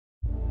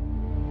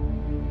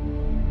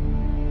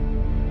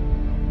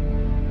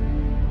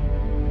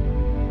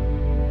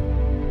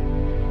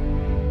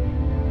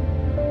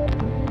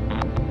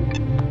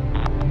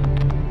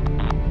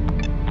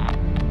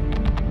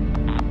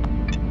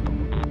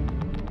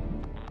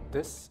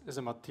This is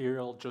a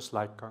material just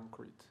like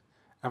concrete.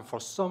 And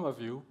for some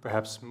of you,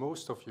 perhaps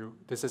most of you,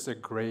 this is a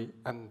gray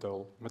and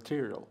dull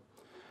material.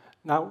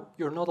 Now,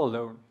 you're not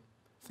alone.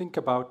 Think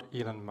about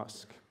Elon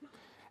Musk.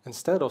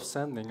 Instead of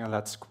sending, and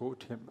let's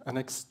quote him, an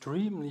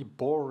extremely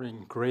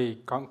boring gray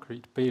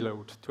concrete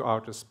payload to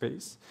outer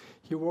space,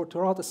 he would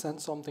rather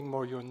send something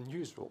more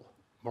unusual,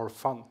 more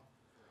fun.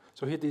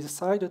 So he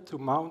decided to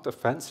mount a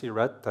fancy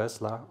red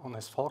Tesla on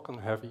his Falcon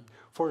Heavy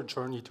for a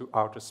journey to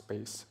outer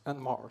space and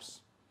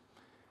Mars.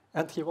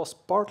 And he was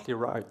partly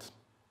right.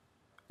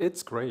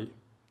 It's grey,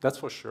 that's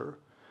for sure,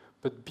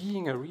 but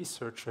being a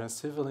researcher and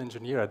civil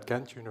engineer at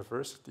Ghent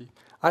University,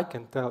 I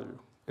can tell you,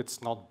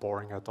 it's not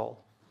boring at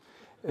all.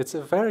 It's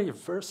a very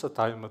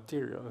versatile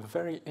material, a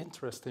very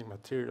interesting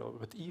material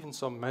with even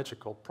some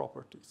magical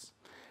properties.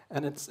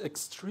 And it's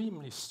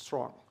extremely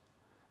strong.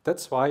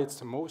 That's why it's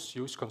the most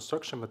used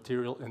construction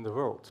material in the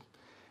world.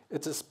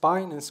 It's a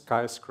spine in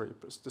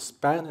skyscrapers, the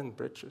span in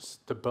bridges,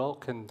 the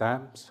bulk in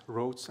dams,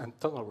 roads, and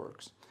tunnel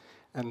works.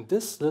 And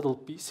this little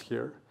piece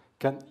here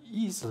can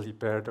easily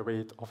bear the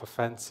weight of a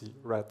fancy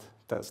red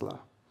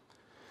Tesla.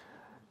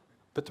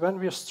 But when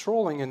we're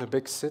strolling in a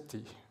big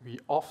city, we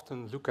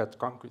often look at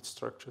concrete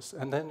structures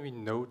and then we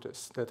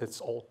notice that it's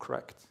all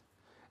cracked.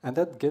 And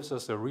that gives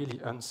us a really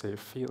unsafe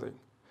feeling.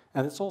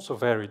 And it's also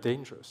very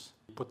dangerous.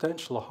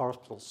 Potential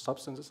harmful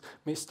substances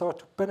may start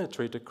to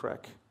penetrate the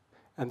crack,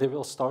 and they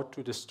will start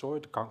to destroy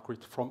the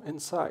concrete from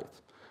inside.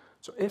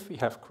 So if we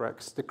have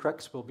cracks, the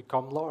cracks will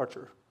become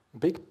larger.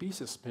 Big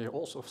pieces may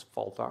also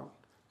fall down.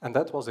 And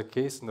that was the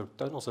case in the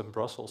tunnels in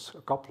Brussels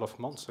a couple of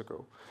months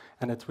ago.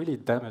 And it really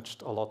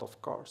damaged a lot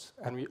of cars.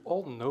 And we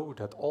all know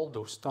that all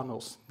those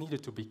tunnels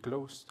needed to be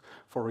closed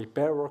for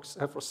repair works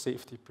and for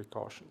safety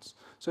precautions.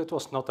 So it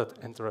was not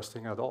that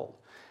interesting at all.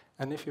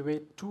 And if you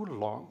wait too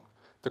long,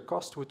 the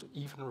cost would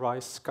even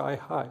rise sky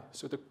high.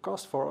 So the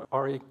cost for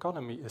our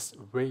economy is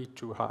way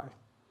too high.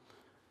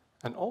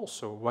 And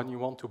also, when you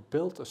want to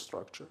build a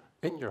structure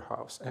in your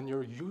house and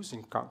you're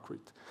using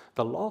concrete,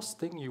 the last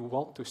thing you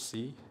want to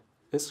see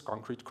is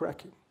concrete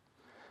cracking.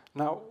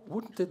 Now,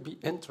 wouldn't it be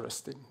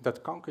interesting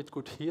that concrete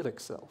could heal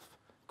itself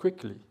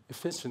quickly,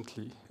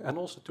 efficiently, and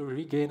also to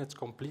regain its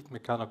complete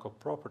mechanical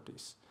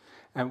properties?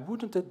 And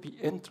wouldn't it be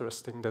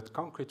interesting that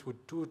concrete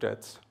would do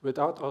that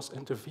without us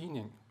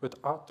intervening,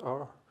 without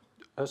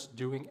us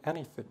doing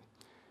anything?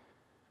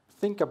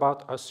 Think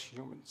about us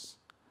humans.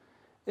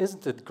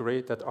 Isn't it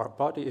great that our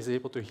body is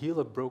able to heal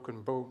a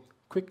broken bone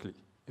quickly,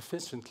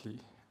 efficiently,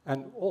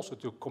 and also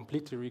to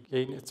completely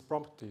regain its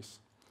properties?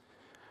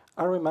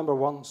 I remember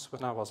once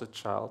when I was a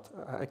child,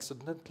 I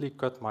accidentally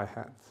cut my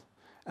hand.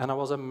 And I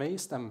was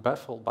amazed and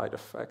baffled by the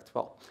fact,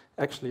 well,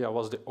 actually I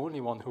was the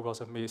only one who was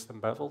amazed and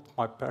baffled.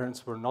 My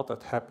parents were not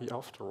that happy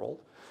after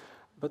all.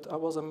 But I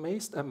was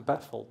amazed and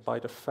baffled by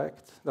the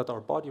fact that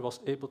our body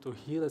was able to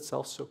heal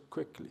itself so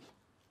quickly.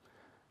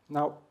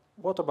 Now,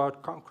 what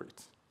about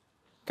concrete?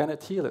 Can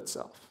it heal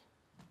itself?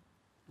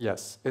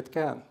 Yes, it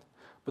can.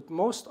 But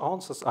most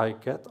answers I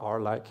get are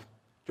like,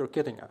 you're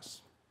kidding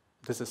us.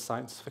 This is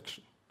science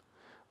fiction.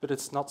 But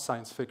it's not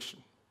science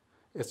fiction.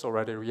 It's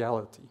already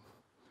reality.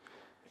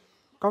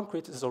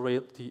 Concrete is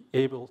already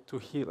able to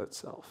heal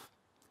itself.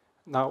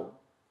 Now,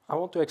 I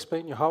want to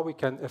explain you how we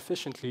can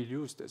efficiently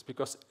use this,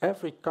 because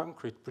every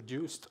concrete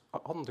produced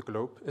on the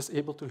globe is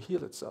able to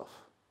heal itself,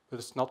 but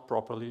it's not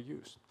properly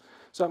used.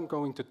 So I'm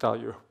going to tell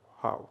you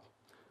how.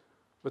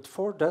 But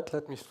for that,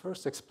 let me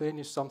first explain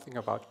you something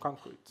about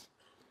concrete.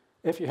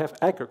 If you have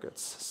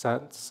aggregates,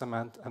 sand,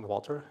 cement, and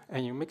water,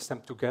 and you mix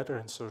them together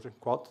in certain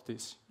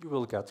quantities, you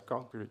will get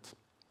concrete.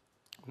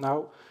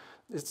 Now,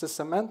 it's the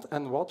cement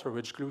and water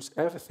which glues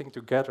everything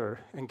together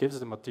and gives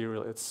the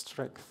material its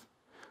strength.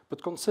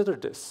 But consider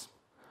this.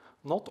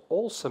 Not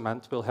all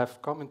cement will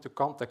have come into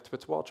contact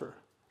with water,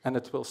 and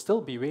it will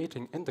still be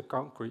waiting in the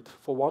concrete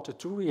for water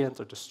to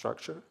re-enter the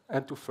structure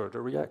and to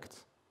further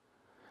react.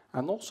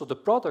 And also the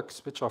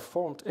products which are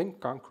formed in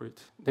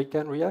concrete, they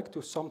can react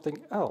to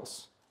something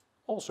else,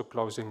 also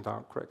closing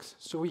down cracks.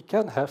 So we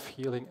can have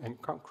healing in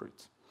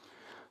concrete.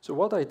 So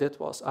what I did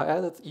was I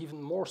added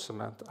even more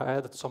cement. I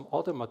added some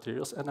other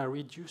materials and I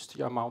reduced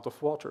the amount of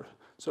water.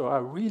 So I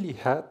really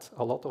had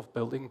a lot of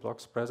building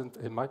blocks present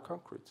in my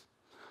concrete.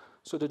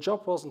 So the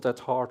job wasn't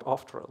that hard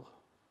after all,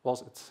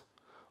 was it?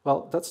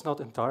 Well, that's not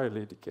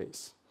entirely the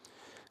case.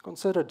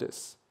 Consider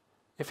this.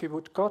 If we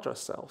would cut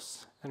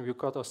ourselves, and we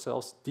cut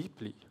ourselves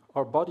deeply,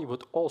 our body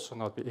would also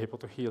not be able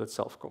to heal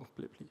itself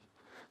completely.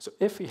 So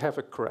if we have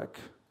a crack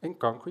in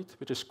concrete,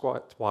 which is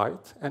quite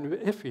wide, and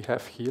if we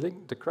have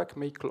healing, the crack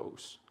may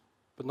close,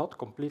 but not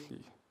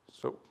completely.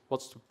 So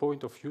what's the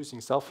point of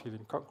using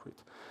self-healing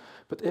concrete?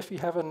 But if we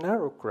have a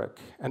narrow crack,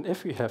 and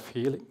if we have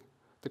healing,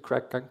 the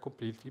crack can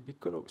completely be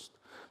closed.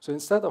 So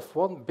instead of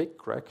one big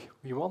crack,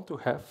 we want to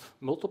have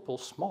multiple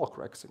small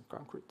cracks in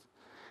concrete.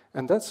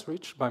 And that's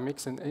reached by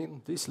mixing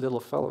in these little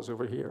fellows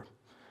over here.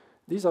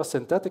 These are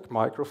synthetic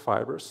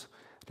microfibers.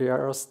 They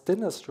are as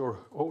thin as your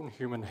own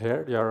human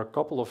hair. They are a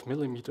couple of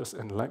millimeters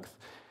in length.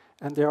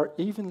 And they are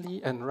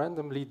evenly and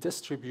randomly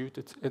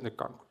distributed in the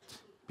concrete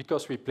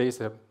because we place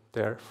them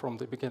there from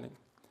the beginning.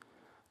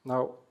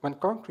 Now, when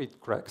concrete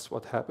cracks,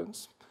 what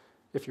happens?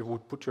 If you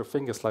would put your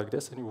fingers like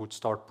this and you would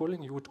start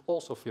pulling, you would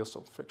also feel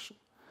some friction.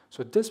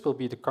 So this will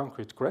be the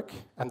concrete crack,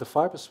 and the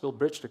fibers will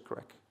bridge the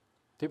crack.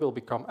 They will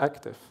become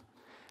active.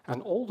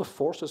 And all the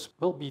forces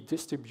will be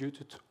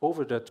distributed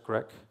over that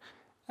crack,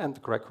 and the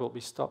crack will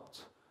be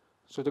stopped.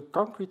 So the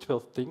concrete will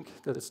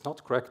think that it's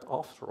not cracked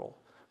after all.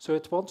 So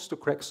it wants to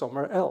crack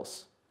somewhere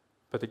else.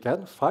 But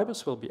again,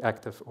 fibers will be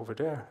active over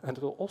there, and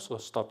it will also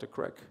stop the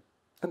crack.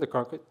 And the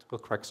concrete will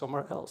crack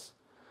somewhere else,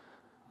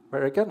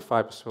 where again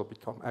fibers will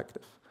become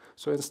active.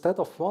 So instead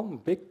of one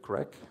big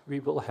crack, we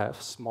will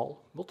have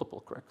small,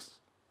 multiple cracks.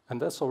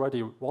 And that's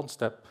already one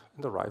step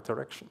in the right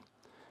direction.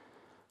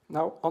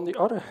 Now, on the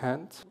other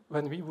hand,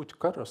 when we would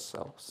cut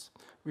ourselves,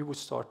 we would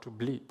start to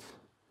bleed.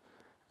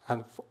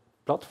 And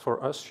blood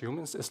for us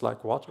humans is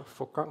like water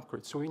for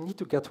concrete. So we need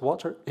to get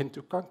water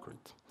into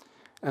concrete.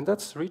 And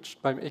that's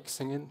reached by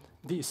mixing in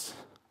this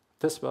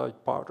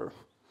white powder.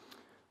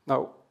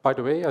 Now, by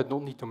the way, I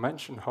don't need to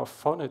mention how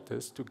fun it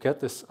is to get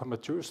this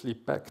amateurishly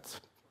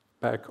packed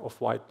bag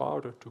of white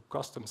powder to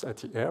customs at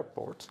the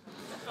airport.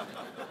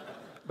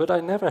 But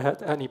I never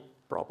had any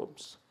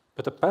problems.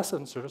 But the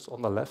passengers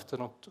on the left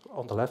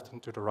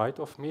and to the right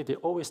of me, they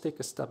always take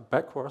a step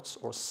backwards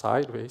or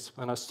sideways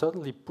when I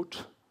suddenly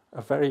put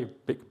a very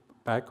big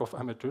bag of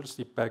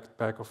amateurishly packed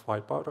bag of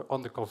white powder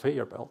on the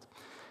conveyor belt.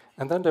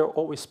 And then they're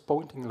always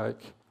pointing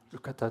like,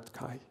 look at that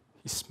guy,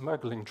 he's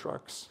smuggling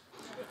drugs.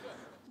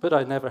 But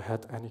I never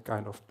had any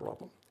kind of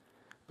problem.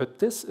 But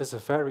this is a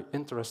very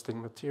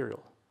interesting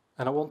material.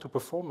 And I want to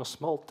perform a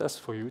small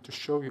test for you to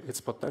show you its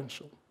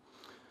potential.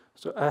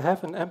 So I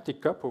have an empty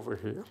cup over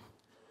here.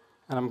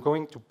 And I'm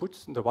going to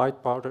put the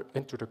white powder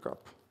into the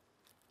cup.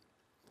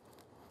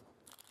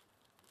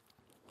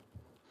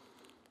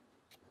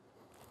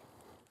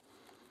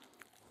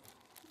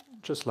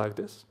 Just like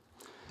this.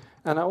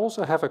 And I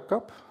also have a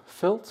cup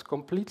filled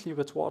completely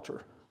with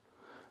water.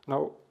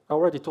 Now, I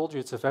already told you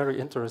it's a very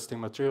interesting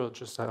material,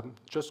 I'm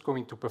just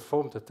going to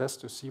perform the test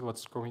to see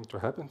what's going to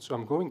happen. So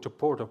I'm going to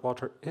pour the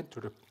water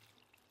into the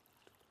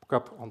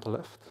cup on the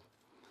left.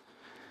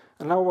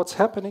 And now what's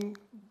happening?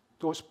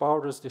 Those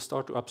powders, they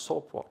start to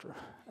absorb water.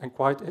 And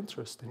quite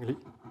interestingly,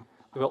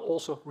 they will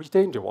also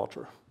retain the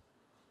water.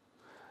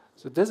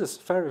 So this is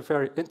very,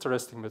 very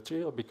interesting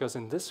material because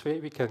in this way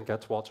we can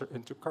get water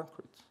into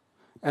concrete.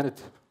 And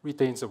it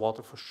retains the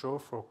water for sure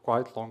for a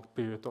quite long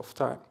period of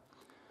time.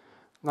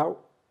 Now,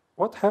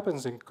 what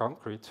happens in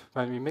concrete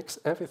when we mix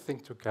everything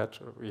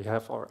together? We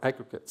have our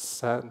aggregates,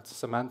 sand,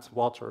 cement,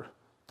 water,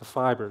 the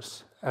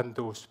fibers, and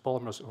those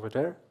polymers over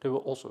there, they will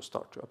also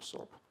start to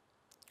absorb.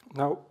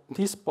 Now,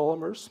 these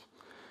polymers,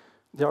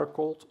 they are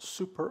called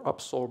super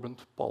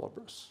absorbent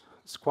polymers.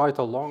 It's quite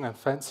a long and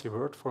fancy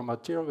word for a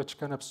material which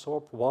can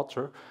absorb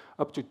water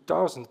up to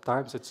 1,000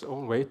 times its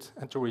own weight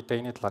and to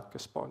retain it like a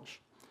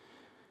sponge.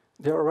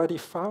 They are already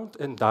found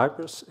in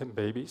diapers in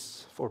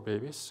babies, for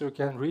babies, so you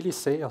can really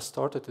say I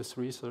started this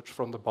research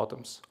from the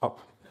bottoms up.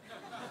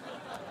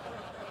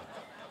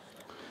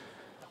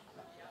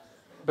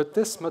 But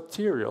this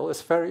material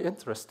is very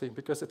interesting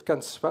because it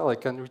can swell,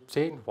 it can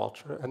retain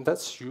water, and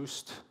that's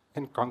used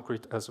in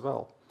concrete as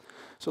well.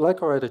 So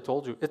like I already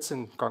told you, it's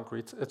in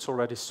concrete, it's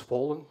already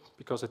swollen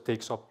because it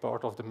takes up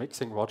part of the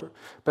mixing water,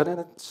 but then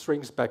it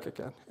shrinks back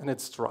again, and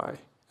it's dry,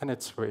 and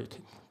it's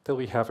waiting till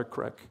we have a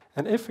crack.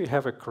 And if we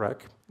have a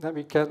crack, then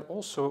we can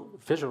also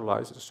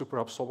visualize the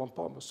superabsorbent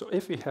polymers. So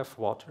if we have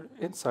water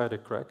inside a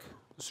crack,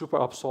 the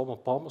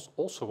superabsorbent polymers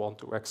also want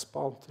to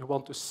expand, they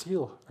want to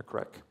seal a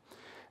crack.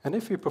 And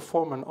if we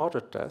perform another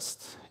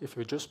test, if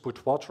we just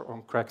put water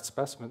on cracked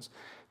specimens,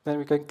 then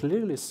we can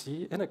clearly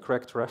see in a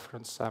cracked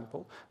reference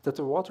sample that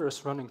the water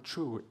is running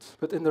through it.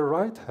 But in the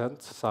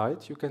right-hand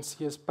side, you can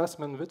see a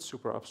specimen with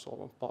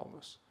superabsorbent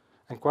polymers.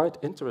 And quite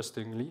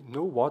interestingly,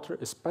 no water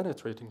is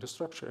penetrating the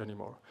structure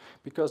anymore,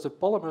 because the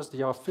polymers,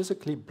 they are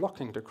physically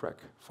blocking the crack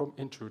from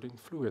intruding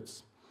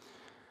fluids.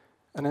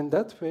 And in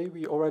that way,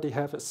 we already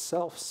have a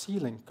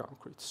self-sealing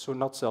concrete. So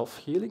not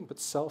self-healing, but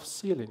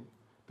self-sealing,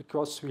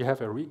 because we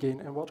have a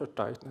regain in water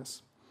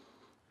tightness.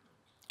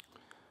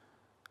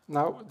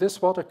 Now,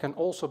 this water can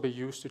also be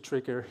used to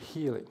trigger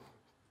healing,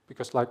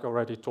 because like I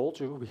already told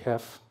you, we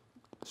have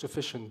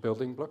sufficient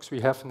building blocks, we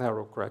have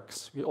narrow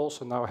cracks, we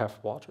also now have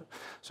water.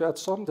 So at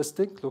some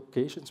distinct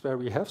locations where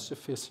we have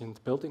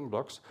sufficient building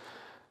blocks,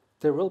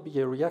 there will be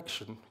a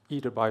reaction,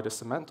 either by the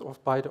cement or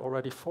by the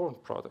already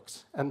formed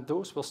products, and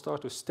those will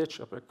start to stitch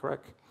up a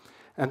crack.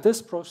 And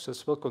this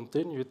process will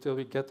continue till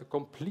we get the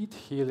complete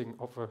healing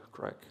of a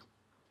crack.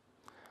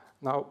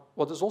 Now,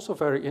 what is also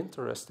very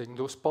interesting,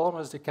 those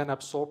polymers, they can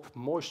absorb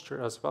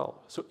moisture as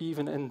well. So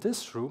even in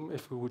this room,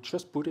 if we would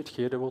just put it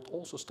here, they would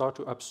also start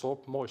to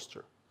absorb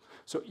moisture.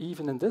 So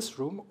even in this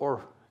room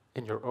or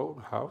in your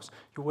own house,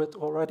 you would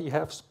already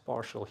have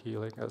partial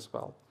healing as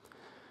well.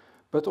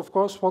 But of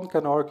course, one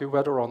can argue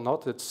whether or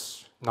not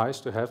it's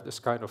nice to have this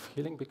kind of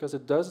healing, because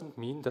it doesn't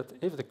mean that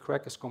if the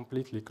crack is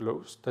completely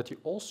closed, that you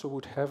also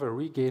would have a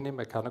regain in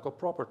mechanical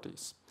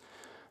properties.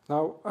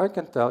 Now, I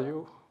can tell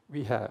you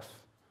we have.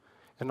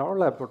 In our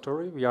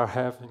laboratory, we are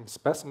having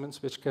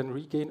specimens which can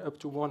regain up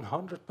to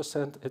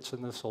 100% its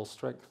initial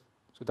strength.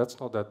 So that's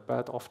not that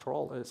bad after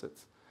all, is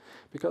it?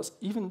 Because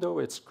even though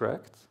it's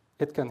cracked,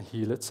 it can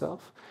heal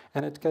itself,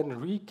 and it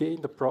can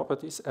regain the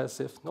properties as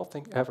if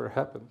nothing ever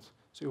happened.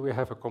 So we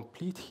have a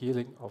complete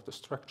healing of the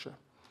structure.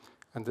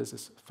 And this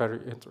is very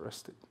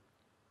interesting.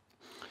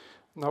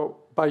 Now,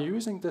 by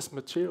using this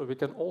material, we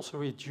can also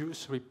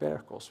reduce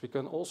repair costs. We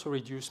can also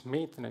reduce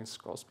maintenance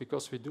costs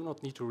because we do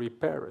not need to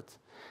repair it.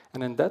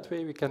 And in that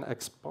way, we can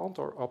expand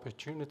our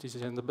opportunities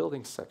in the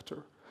building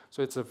sector.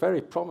 So it's a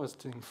very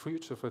promising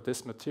future for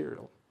this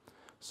material.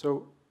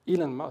 So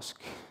Elon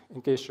Musk,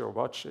 in case you're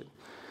watching,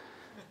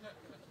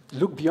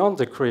 look beyond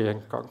the gray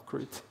and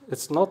concrete.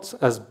 It's not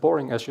as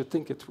boring as you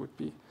think it would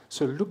be.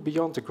 So look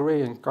beyond the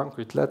gray and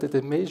concrete. Let it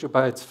amaze you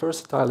by its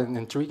versatile and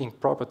intriguing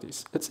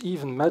properties. It's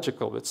even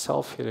magical with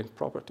self-healing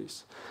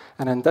properties.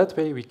 And in that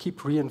way, we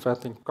keep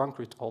reinventing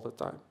concrete all the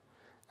time.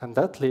 And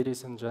that,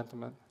 ladies and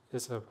gentlemen,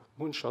 is a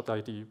moonshot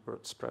idea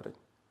worth spreading.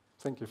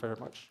 Thank you very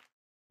much.